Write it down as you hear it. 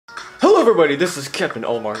Hello everybody, this is Captain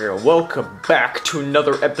Olimar here. Welcome back to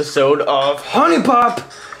another episode of Huniepop.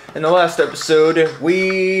 In the last episode,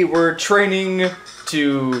 we were training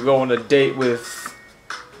to go on a date with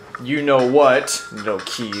you-know-what,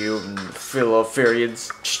 Kyiv and Philadelphia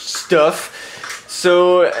stuff.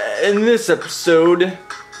 So, in this episode,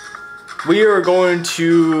 we are going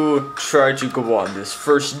to try to go on this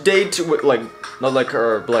first date with,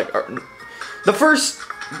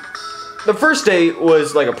 the first date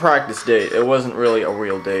was like a practice date. It wasn't really a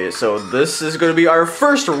real date. So this is gonna be our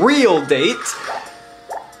first real date.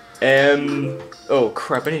 And oh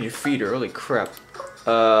crap, I need to feed her. Holy crap.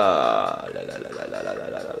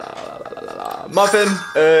 Muffin,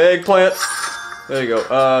 eggplant. There you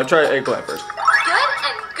go. Try eggplant first. Good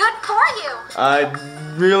and good for you. I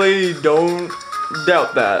really don't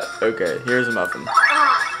doubt that. Okay, here's a muffin.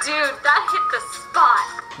 Oh, dude, that hit the spot.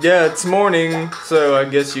 Yeah, it's morning, so I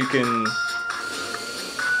guess you can...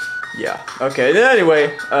 Yeah. Okay,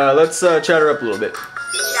 anyway, let's chat her up a little bit.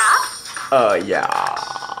 Yeah? Yeah.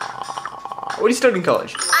 What are you studying in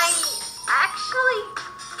college? I actually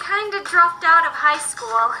kinda dropped out of high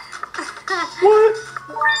school. What?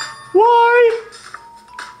 Why?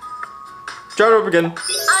 Try it up again.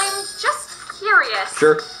 I'm just curious.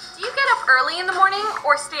 Sure. Do you get up early in the morning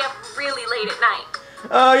or stay up really late at night?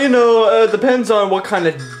 Depends on what kind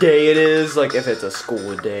of day it is. Like, if it's a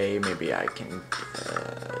school day, maybe I can,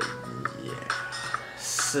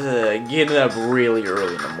 getting up really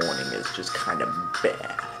early in the morning is just kind of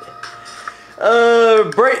bad.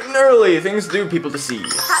 Bright and early, things to do, people to see.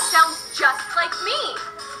 That sounds just like me.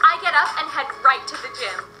 I get up and head right to the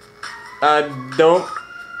gym.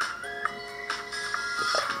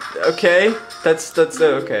 Okay, that's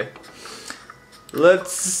okay.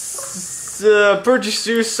 Let's purchase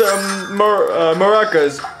you some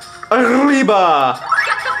maracas. Arriba!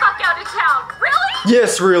 Get the fuck out of town, really?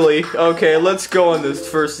 Yes, really. Okay, let's go on this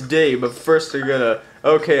first date, but first we're gonna...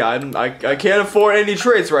 Okay, I can't afford any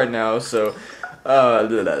traits right now, so...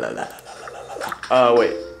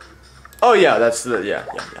 wait. Oh yeah, that's the... Yeah.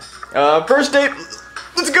 First date,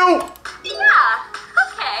 let's go! Yeah,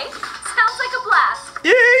 okay. Sounds like a blast.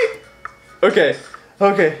 Yay! Okay,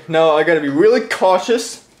 now I gotta be really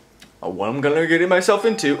cautious of what I'm gonna get myself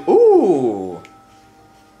into. Ooh!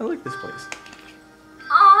 I like this place.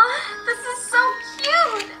 Aw, this is so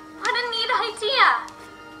cute. What a neat idea.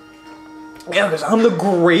 Yeah, because I'm the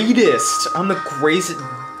greatest. I'm the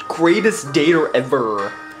greatest dater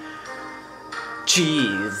ever.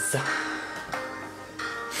 Jeez.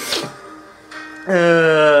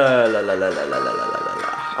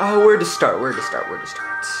 Oh, where to start?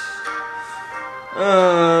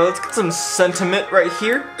 Let's get some sentiment right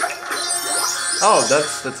here. Oh,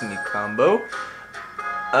 that's a neat combo.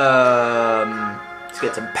 Let's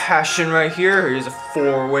get some passion right here. Here's a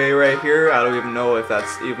four-way right here. I don't even know if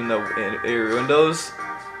that's even the area windows.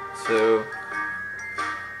 So,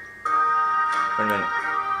 wait a minute.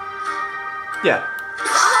 Yeah.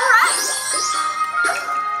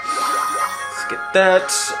 Let's get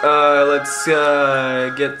that. Let's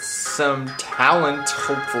get some talent,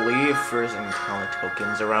 hopefully, if there's any talent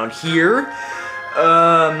tokens around here.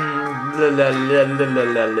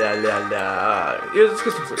 Yeah, let's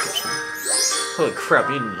get some flirtation. Holy crap,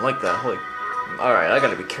 you didn't like that. Alright, I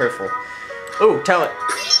gotta be careful. Oh, talent.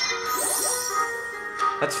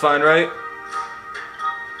 That's fine, right?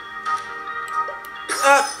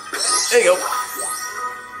 There you go.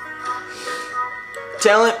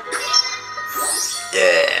 Talent.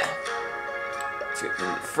 Yeah. Let's get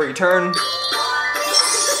a free turn.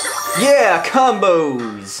 Yeah,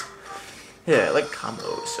 combos. Yeah, I like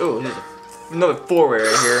combos. Oh, there's another four-way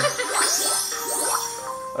right here.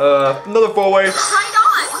 Another four-way. Right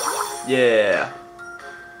on. Yeah.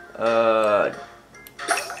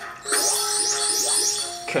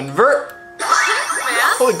 Convert. Thanks,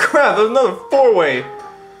 man. Holy crap, there's another four-way.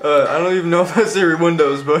 I don't even know if that's area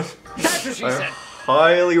windows, but That's what she said.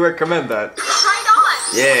 highly recommend that. Right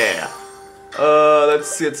on. Yeah.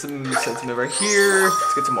 Let's get some sentiment right here.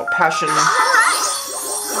 Let's get some more passion.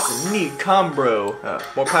 That's a neat combo.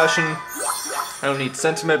 More passion. I don't need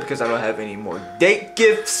sentiment because I don't have any more date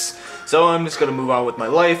gifts. So I'm just gonna move on with my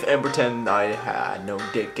life and pretend I had no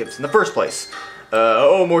date gifts in the first place.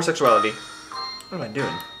 Oh, more sexuality. What am I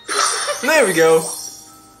doing? There we go.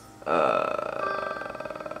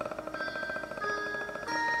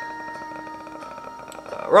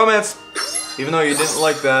 Romance. Even though you didn't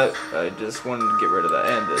like that, I just wanted to get rid of that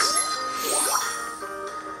and this.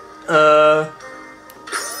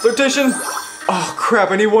 Flirtation. Oh crap,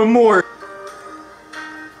 I need one more.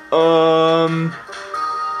 Oh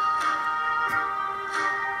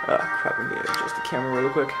crap, I'm gonna adjust the camera really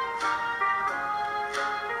quick.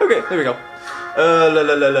 Okay, there we go. La la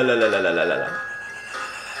la la la la la la la la.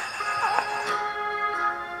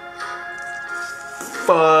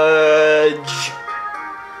 Fudge.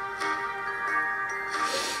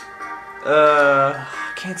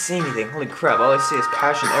 I can't see anything. Holy crap, all I see is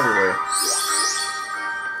passion everywhere.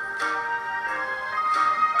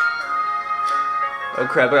 Oh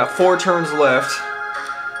crap, I got 4 turns left.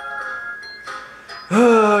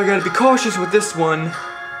 I gotta be cautious with this one.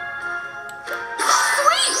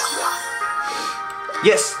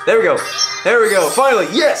 Yes, there we go. There we go, finally,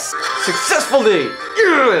 yes! Successful day!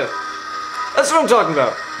 Yeah! That's what I'm talking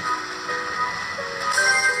about.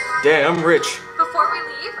 Damn, I'm rich. Before we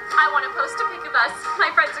leave, I want to post a pic of us. My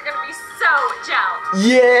friends are gonna be so jealous.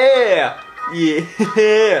 Yeah!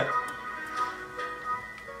 Yeah!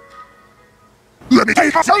 Let me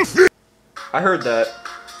take a selfie! I heard that.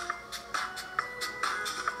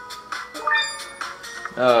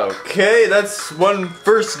 Okay, that's one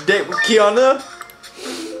first date with Kiana.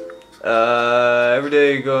 Every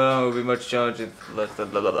day going on will be much challenging. Blah, blah,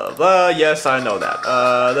 blah, blah, blah. Yes, I know that.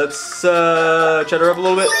 Let's chat her up a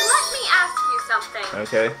little bit. Let me ask you something.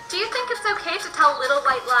 Okay. Do you think it's okay to tell little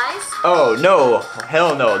white lies? Oh, no.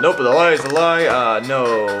 Hell no. Nope, the lie is a lie.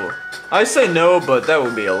 No. I say no, but that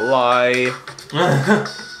would be a lie.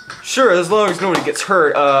 Sure, as long as nobody gets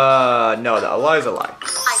hurt. No, a lie's a lie.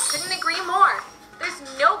 I couldn't agree more. There's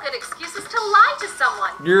no good excuses to lie to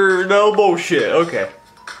someone. You're no bullshit. Okay.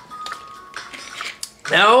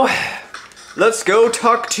 Now, let's go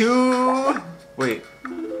talk to... Wait.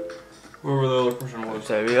 Where the other person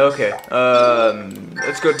was? Okay.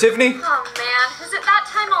 Let's go to Tiffany. Oh man, is it that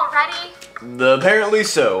time already? Apparently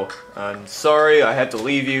so. I'm sorry I had to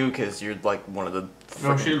leave you because you're like one of the...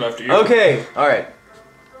 No, she left you. Okay, alright.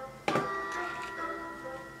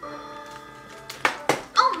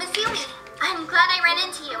 Oh, Miss Yumi, I'm glad I ran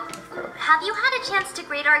into you. Have you had a chance to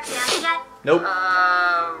grade our exams yet? Nope.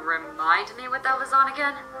 Remind me what that was on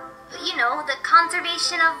again? You know, the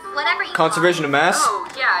conservation of whatever you Conservation of mass? Oh,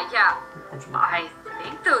 yeah. I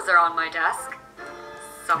think those are on my desk.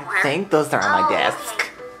 Somewhere. I think those are on my Oh, desk. okay.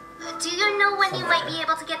 Do you know when you might be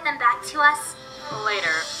able to get them back to us?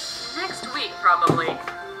 Later. Next week, probably.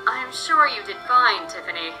 I'm sure you did fine,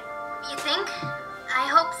 Tiffany. You think? I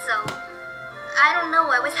hope so. I don't know,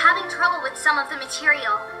 I was having trouble with some of the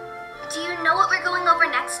material. Do you know what we're going over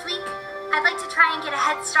next week? I'd like to try and get a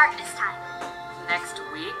head start this time. Next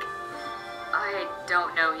week? I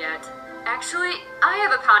don't know yet. Actually, I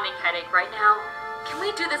have a pounding headache right now. Can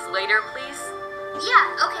we do this later, please?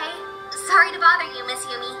 Yeah, okay. Sorry to bother you, Miss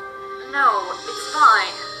Yumi. No, it's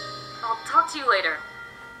fine. I'll talk to you later.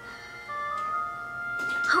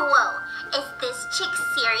 Whoa, is this chick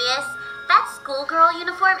serious? That schoolgirl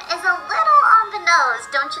uniform is a little on the nose,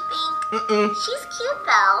 don't you think? She's cute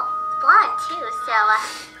though. Blonde too, so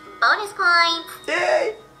bonus points.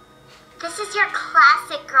 Yay! This is your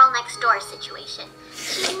classic girl next door situation.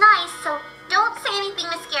 She's nice, so don't say anything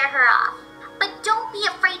to scare her off. But don't be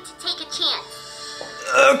afraid to take a chance.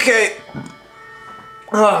 Okay.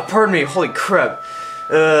 Pardon me. Holy crap.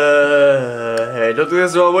 Hey, don't do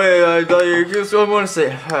this the wrong way. I thought you were cute, so I want to say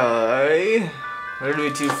hi. I don't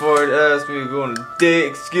be too far to ask me to go on a date.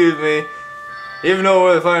 Excuse me. You even know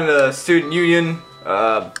where to find a student union?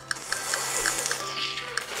 Where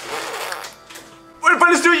to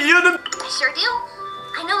find a student union? I sure do.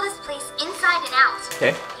 I know this place inside and out.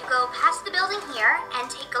 Okay. You go past the building here and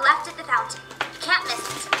take a left at the fountain. You can't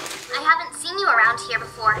miss it. I haven't seen you around here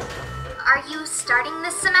before. Are you starting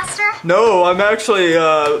this semester? No, I'm actually,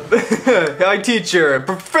 high teacher,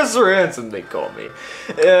 Professor Handsome, they call me.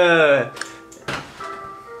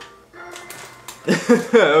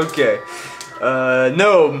 Okay.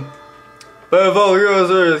 No. But if all the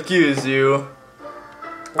girls are as cute as you,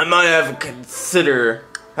 I might have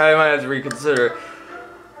to reconsider.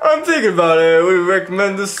 I'm thinking about it. Would you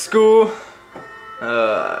recommend this school?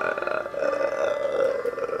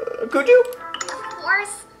 Could you? Of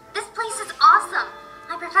course. This place is awesome.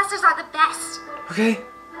 My professors are the best. Okay,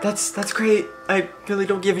 that's great. I really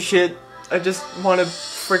don't give a shit. I just want to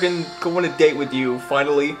friggin' go on a date with you,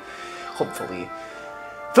 finally. Hopefully.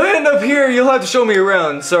 If I end up here, you'll have to show me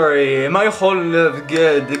around. Sorry, am I holding up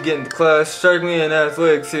good to get into class? Strike me in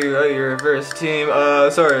athletics to your first team.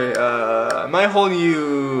 Sorry, am I holding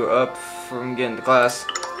you up from getting to class?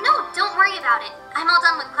 No, don't worry about it. I'm all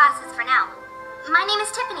done with classes for now. My name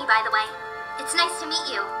is Tiffany, by the way. It's nice to meet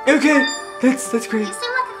you. Okay, that's great. You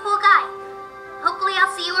seem like a cool guy. Hopefully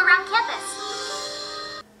I'll see you around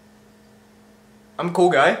campus. I'm a cool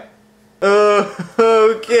guy.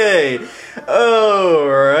 Okay.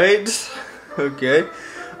 Alright. Okay.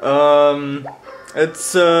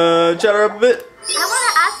 Let's chat her up a bit. I want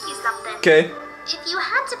to ask Okay. If you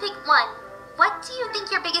had to pick one, what do you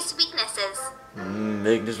think your biggest weakness is?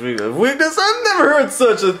 Weakness? I've never heard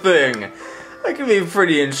such a thing. I can be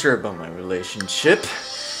pretty unsure about my relationship.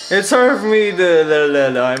 It's hard for me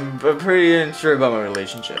to... I'm pretty unsure about my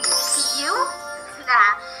relationship. You?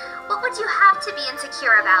 Nah. What would you have to be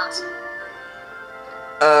insecure about?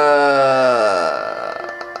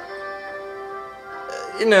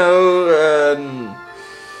 You know,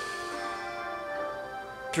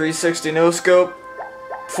 360 no scope,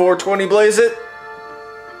 420 blaze it,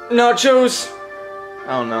 nachos.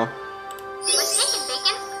 I don't know. With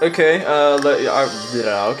bacon. Okay,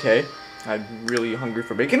 okay. I'm really hungry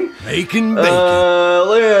for bacon. Bacon. This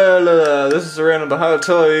is a random, but how to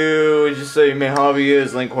tell you? Would you say your main hobby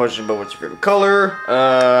is? Link question, but what's your favorite color?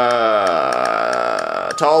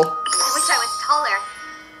 Tall. I wish I was taller.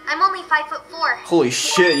 I'm only 5'4". Holy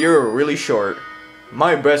shit, you're really short.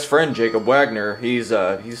 My best friend Jacob Wagner, he's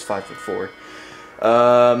 5'4".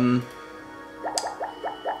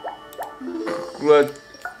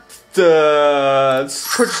 Let's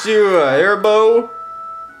put you a hair bow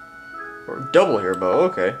or double hair bow.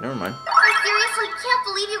 Okay, never mind. I seriously can't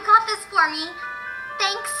believe you got this for me.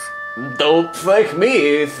 Thanks. Don't thank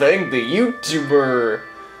me. Thank the YouTuber.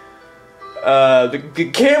 The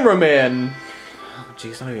cameraman. Oh,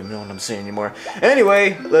 jeez, I don't even know what I'm saying anymore.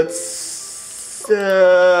 Anyway, let's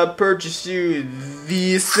purchase you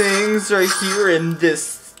these things right here in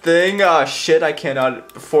this thing. Ah, shit, I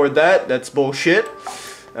cannot afford that. That's bullshit.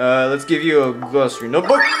 Let's give you a glossary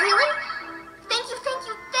notebook. Really? Thank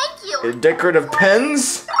you. Decorative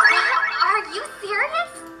pens. Are you serious?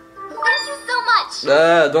 Thank you so much.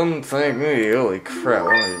 Don't thank me. Holy crap,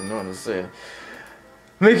 I don't even know what to say.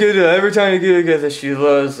 Make it every time you get that she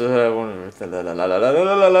loves. Okay.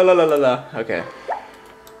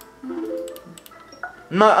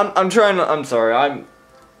 I'm trying to. I'm sorry.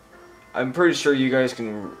 I'm pretty sure you guys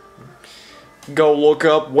can go look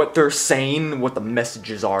up what they're saying, what the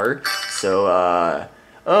messages are. So,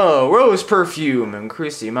 oh, rose perfume.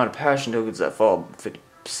 Increase the amount of passion tokens that fall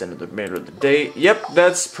 50% of the remainder of the day. Yep,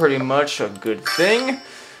 that's pretty much a good thing.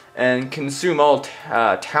 And consume all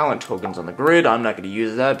talent tokens on the grid. I'm not going to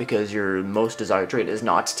use that because your most desired trait is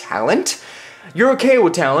not talent. You're okay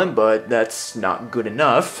with talent, but that's not good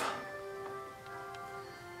enough.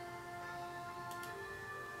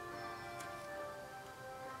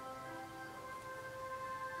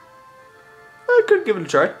 I could give it a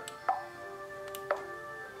try.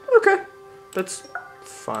 Okay, that's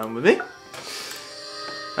fine with me.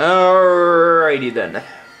 Alrighty then.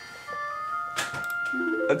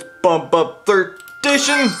 Let's bump up third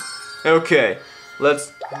edition. Okay,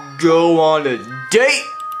 let's go on a date.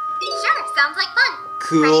 Sure, sounds like fun.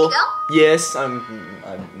 Cool. Ready to go? Yes,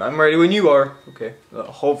 I'm ready when you are. Okay.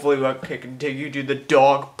 Hopefully I can take you to the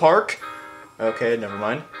dog park. Okay, never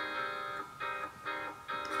mind.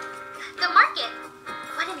 The market.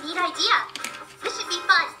 What a neat idea. This should be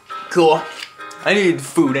fun. Cool. I need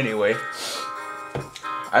food anyway.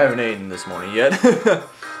 I haven't eaten this morning yet.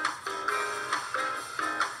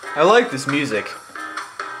 I like this music.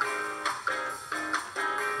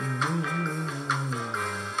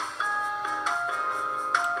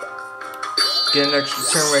 Get an extra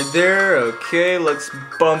turn right there. Okay, let's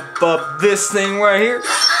bump up this thing right here.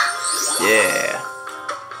 Yeah.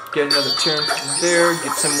 Get another turn from there.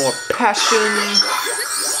 Get some more passion.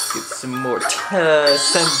 Get some more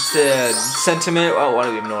sentiment. Oh, I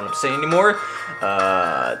don't even know what I'm saying anymore.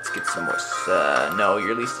 Let's get some more. No,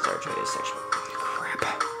 your least desired trait is sexual.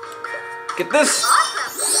 Crap. Get this.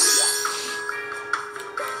 Awesome.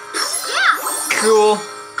 Yeah. Cool.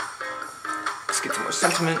 Let's get some more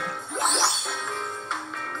sentiment.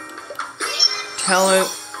 Talent.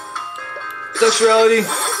 Sexuality.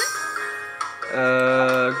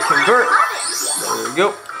 Convert. There we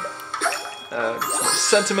go. Some more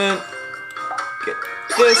sentiment. Get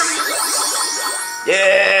this.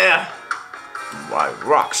 Yeah. I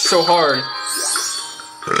rock so hard.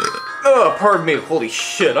 Oh, pardon me. Holy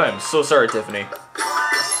shit. I am so sorry, Tiffany.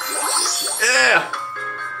 Yeah.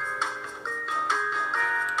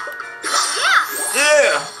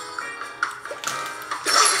 Yeah.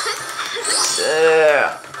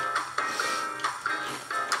 Yeah.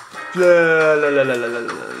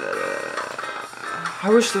 I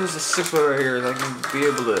wish there was a 6 right here so I can be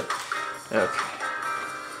able to. Okay.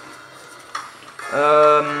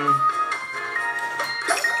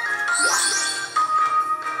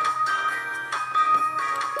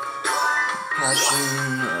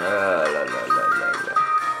 Passion.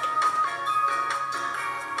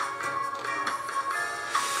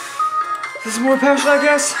 This is more passion, I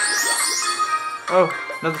guess. Oh,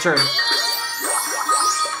 another turn.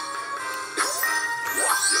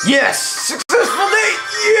 Yes! Successful date!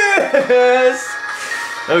 Yes!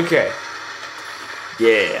 Okay.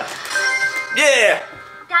 Yeah. Yeah!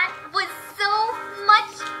 That was so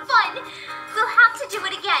much fun. We'll have to do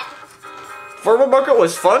it again. Farmer market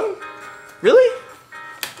was fun? Really?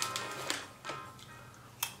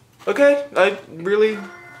 Okay, I really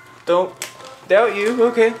don't doubt you.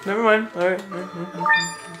 Okay, never mind. Alright.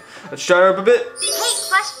 Let's try her up a bit. Hey,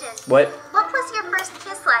 question. What? What was your first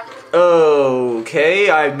kiss like? Okay,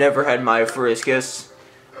 I've never had my first kiss.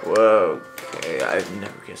 Whoa, okay, I've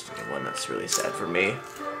never kissed anyone. That's really sad for me.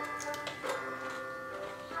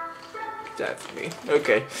 Sad for me.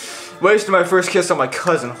 Okay. Wasted my first kiss on my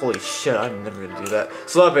cousin. Holy shit, I'm never gonna do that.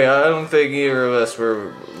 Sloppy, I don't think either of us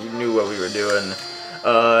knew what we were doing.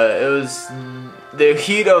 It was the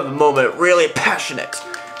heat of the moment, really passionate.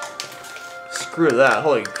 Screw that,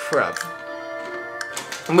 holy crap.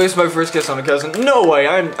 I wasted my first kiss on a cousin. No way,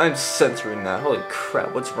 I'm censoring that. Holy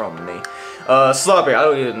crap, what's wrong with me? Sloppy, I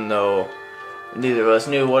don't even know. Neither of us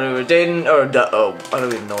knew what we were dating, or I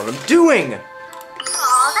don't even know what I'm doing.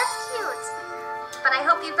 Aw, that's cute. But I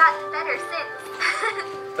hope you've gotten better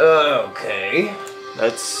since. Okay.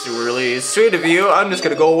 That's really sweet of you. I'm just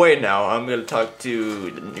gonna go away now. I'm gonna talk to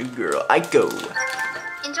the new girl, Aiko.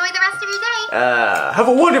 Enjoy the rest of your day. Have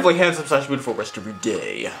a wonderfully handsome / beautiful rest of your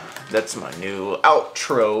day. That's my new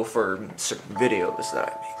outro for certain videos that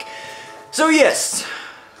I make. So yes.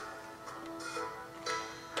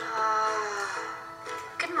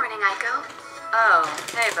 Good morning, Aiko. Oh,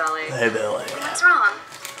 hey, Belly. Hey, Billy. What's wrong?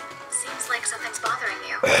 Seems like something's bothering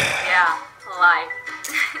you. Yeah, life.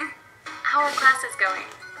 How are classes going?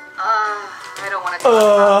 I don't want to talk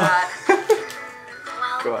about that.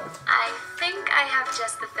 Go Well, on. I think I have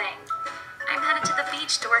just the thing. I'm headed to the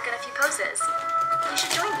beach to work on a few poses. You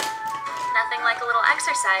should join me. Nothing like a little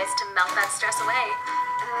exercise to melt that stress away.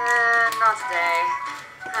 Not today.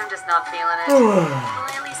 I'm just not feeling it. Will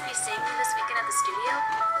I at least be seeing you this weekend at the studio?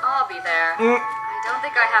 I'll be there. I don't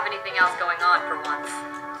think I have anything else going on for once.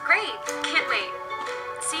 Great. Can't wait.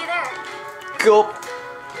 See you there. Gulp.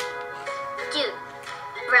 Dude,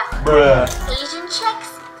 bro. Bruh. Asian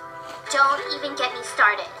chicks? Don't even get me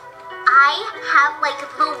started. I have like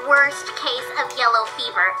the worst case of yellow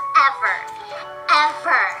fever ever.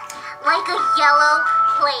 Ever. Like a yellow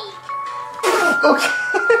plague. Okay.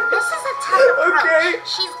 This is a tough approach. Okay.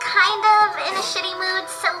 She's kind of in a shitty mood,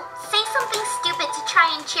 so say something stupid to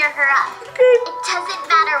try and cheer her up. Okay. It doesn't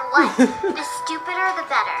matter what. The stupider, the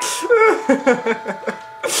better.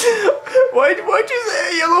 Why'd you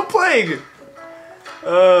say yellow plague?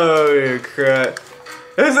 Oh, crap.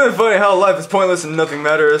 Isn't it funny how life is pointless and nothing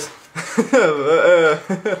matters?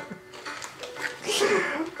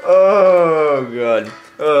 Oh, God.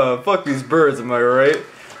 Fuck these birds, am I right?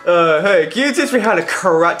 Hey, can you teach me how to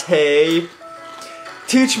karate?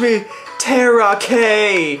 Teach me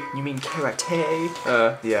terake! You mean karate?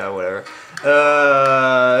 Yeah, whatever.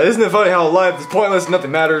 Isn't it funny how life is pointless and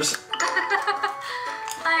nothing matters?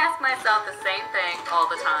 I ask myself the same thing all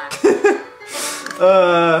the time.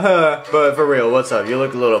 But for real, what's up? You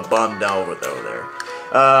look a little bummed out over there.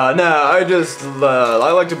 Nah,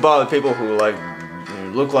 I like to bother people who,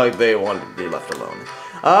 look like they want to be left alone.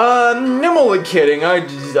 I'm only kidding. I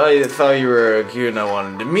thought you were cute and I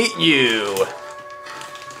wanted to meet you.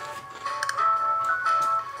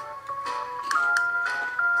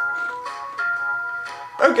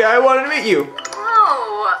 Okay, I wanted to meet you.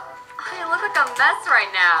 Whoa! I look like a mess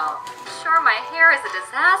right now. Sure, my hair is a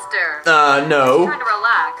disaster. No. I'm trying to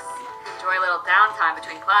relax. Enjoy a little downtime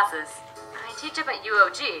between classes. I teach up at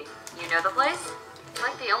UOG. You know the place? It's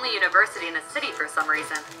like the only university in the city for some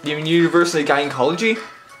reason. You mean University of Gynecology?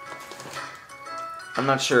 I'm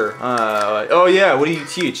not sure. Oh yeah, what do you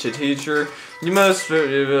teach? A teacher? You must be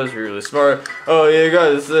really smart. Oh, you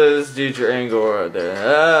got this teacher angle right there.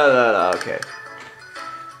 Okay.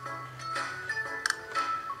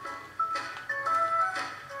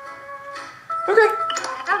 Okay.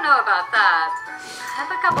 I don't know about that. I have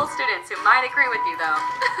a couple students who might agree with you, though.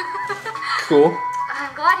 Cool.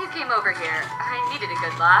 I'm glad you came over here. I needed a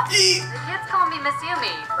good laugh. The kids call me Miss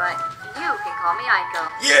Yumi, but you can call me Aiko.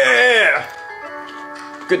 Yeah!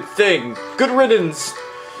 Good thing. Good riddance.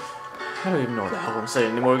 I don't even know what the hell I'm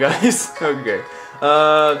saying anymore, guys. Okay.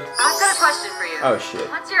 I've got a question for you. Oh, shit.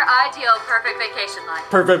 What's your ideal perfect vacation like?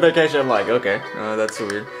 Perfect vacation, okay. That's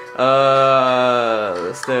weird.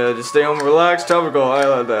 Just stay home, relax, tropical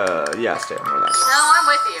island. Yeah, stay home, relax. No, I'm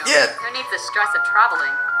with you. Yeah. Who needs the stress of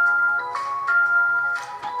traveling?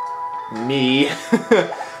 Me.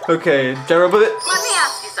 Okay, can I rub with it? Let me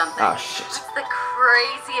ask you something. Oh, shit. What's the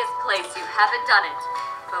craziest place you haven't done it,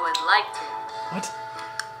 but would like to? What?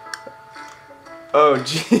 Oh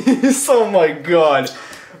jeez, oh my god.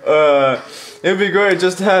 It'd be great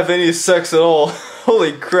just to have any sex at all.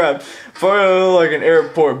 Holy crap. Probably like an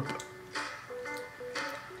airport.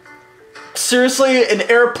 Seriously, an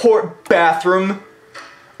airport bathroom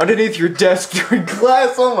underneath your desk during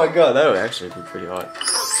class? Oh my god, that would actually be pretty hot.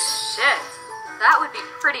 Oh shit, that would be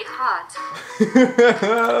pretty hot.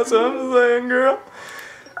 That's what I'm saying, girl.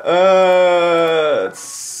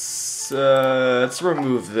 Let's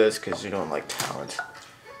remove this because you don't like talent.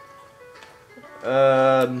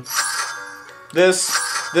 This,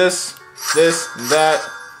 and that.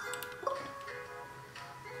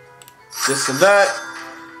 This and that.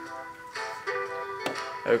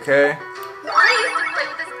 Okay. I used to play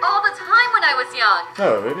with this all the time when I was young.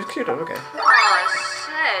 Oh, it was cute, okay. Oh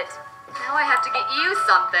shit. Now I have to get you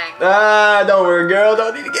something. Don't worry, girl.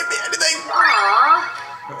 Don't need to get me anything. Aww.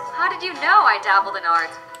 How did you know I dabbled in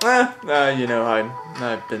art? You know,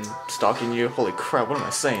 I've been stalking you. Holy crap, what am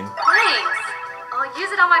I saying? Thanks. I'll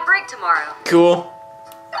use it on my break tomorrow. Cool.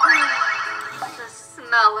 The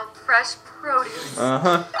smell of fresh produce.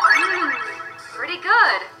 Uh-huh. Pretty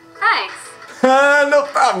good. Thanks. No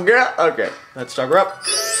problem, girl. Okay, let's talk her up.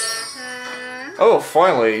 Oh,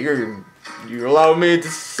 finally, you're allowing me to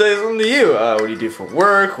say something to you. What do you do for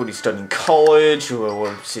work? What do you study in college?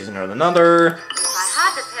 What season or another? If I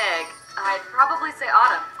had to pick, I'd probably say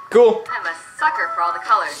autumn. Cool. I'm a sucker for all the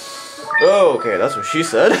colors. Oh, okay, that's what she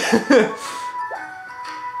said.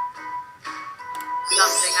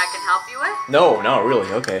 Something I can help you with? No, not really.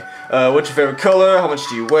 Okay. What's your favorite color? How much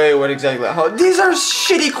do you weigh? What exactly? These are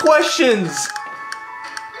shitty questions.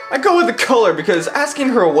 I go with the color because asking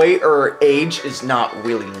her weight or her age is not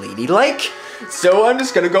really ladylike. So I'm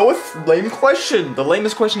just gonna go with lame question. The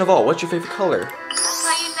lamest question of all. What's your favorite color? That's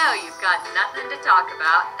how you know you've got nothing to talk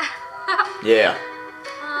about. Yeah.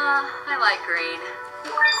 I like green.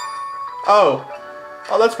 Oh,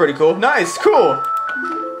 that's pretty cool. Nice, cool.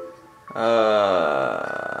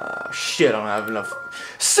 Shit, I don't have enough.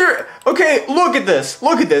 Sir, okay, look at this.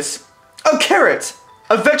 Look at this. A carrot,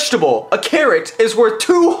 a vegetable, a carrot is worth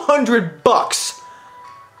 200 bucks.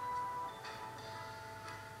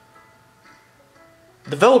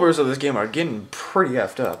 Developers of this game are getting pretty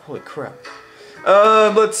effed up. Holy crap.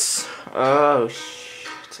 Let's. Oh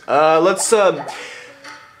shit.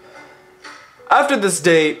 After this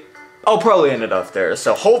date, I'll probably end it off there,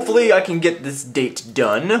 so hopefully I can get this date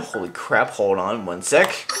done. Holy crap, hold on one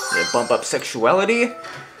sec. Yeah, bump up sexuality.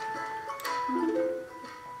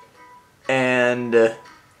 And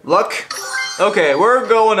luck. Okay, we're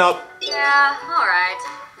going up. Yeah, alright.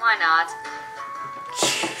 Why not?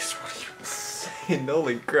 Jeez, what are you saying?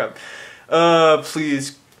 Holy crap.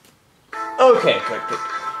 Please. Okay, quick.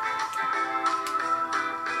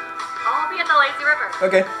 I'll be at the lazy river.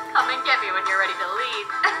 Okay. Come and get me when you're ready to leave.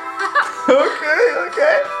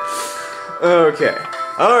 Okay.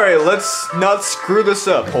 Alright, let's not screw this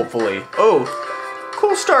up, hopefully. Oh,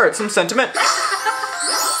 cool start, some sentiment.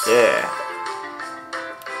 Yeah.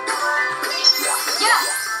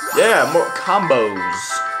 Yeah, more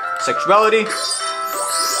combos. Sexuality.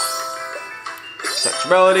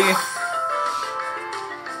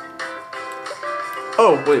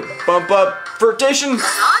 Oh, wait, bump up flirtation.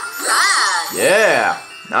 Not bad. Yeah,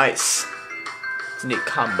 nice. It's a neat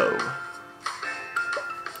combo.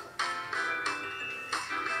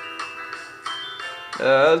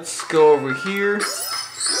 Let's go over here.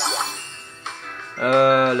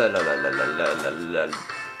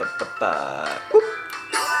 Oop.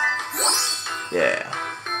 Yeah.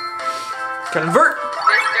 Convert.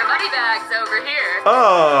 Mr. Moneybags over here.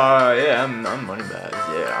 Oh, yeah, I'm Moneybags.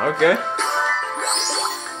 Yeah, okay.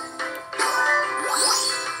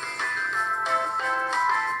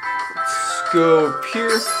 Let's go up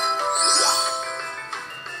here.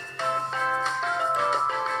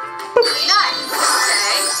 Nice.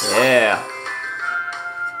 Okay. Yeah.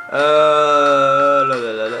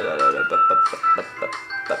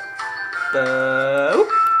 Oop.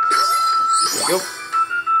 There we go.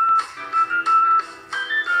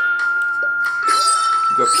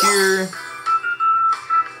 Go up here.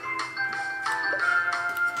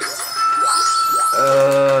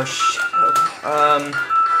 Shit.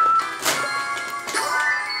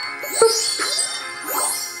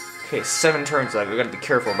 Okay, 7 turns. Like, I gotta be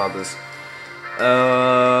careful about this.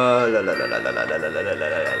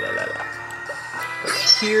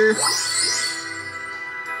 Here.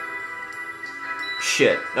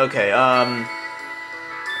 Shit. Okay.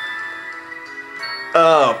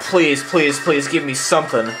 Oh, please, please, please, give me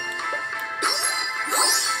something.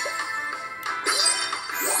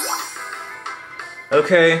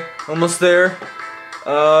 Okay, almost there.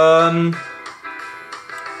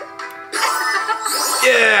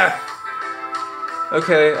 Yeah!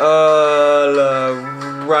 Okay,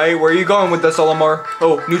 right, where are you going with this, Olimar?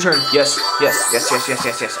 Oh, new turn. Yes.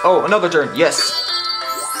 Oh, another turn. Yes.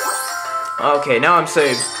 Okay, now I'm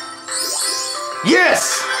saved.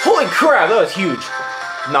 Yes! Holy crap, that was huge.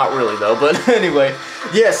 Not really, though, but anyway.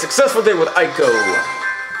 Yes, successful day with Aiko.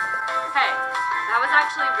 Hey, that was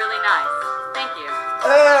actually really nice. Thank you.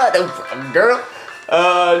 No problem, girl.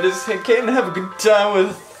 Just can't have a good time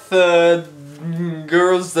with,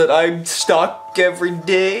 girls that I stalk every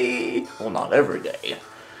day. Well, not every day.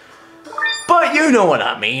 But you know what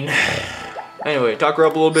I mean. Anyway, talk her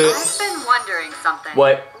up a little bit. I've been wondering something.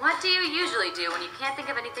 What? What do you usually do when you can't think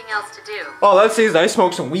of anything else to do? Oh, that's easy. I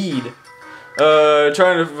smoke some weed.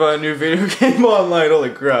 Trying to find a new video game online.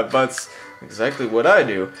 Holy crap, that's exactly what I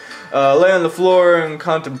do. Lay on the floor and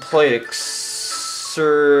contemplate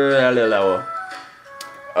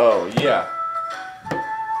Oh, yeah.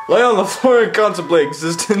 Lay on the floor and contemplate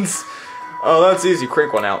existence. Oh, that's easy.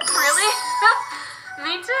 Crank one out. Really?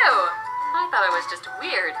 Me too. I thought it was just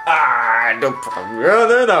weird. Ah, no problem.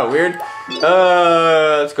 They're not weird.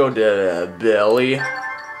 Let's go to Billy.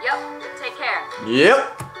 Yep, take care.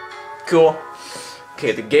 Yep. Cool.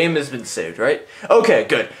 Okay, the game has been saved, right? Okay,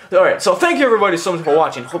 good. Alright, so thank you everybody so much for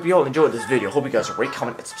watching. Hope you all enjoyed this video. Hope you guys will rate,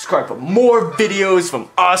 comment, and subscribe for more videos from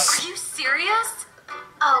us. Are you serious?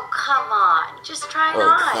 Oh, come on. Just try it Oh,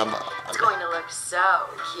 on. come on. It's going to look so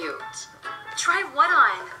cute. Try what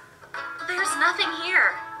on? There's nothing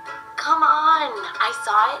here. Come on. I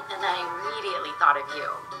saw it and I immediately thought of you.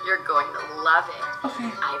 You're going to love it.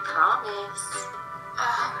 Okay. I promise.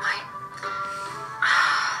 Oh my.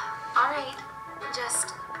 Alright,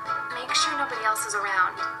 just make sure nobody else is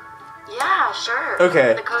around. Yeah, sure.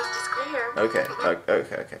 Okay. The coast is clear. Okay.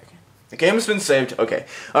 The game has been saved. Okay.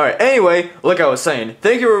 Alright, anyway, like I was saying,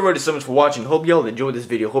 thank you everybody so much for watching. Hope y'all enjoyed this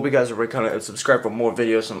video. Hope you guys will rate, comment, and subscribe for more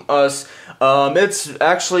videos from us. It's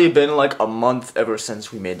actually been like a month ever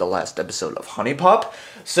since we made the last episode of Huniepop.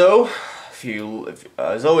 So,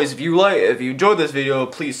 as always, if you enjoyed this video,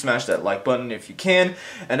 please smash that like button if you can.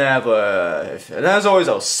 And as always,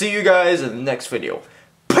 I'll see you guys in the next video.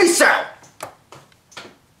 Peace out!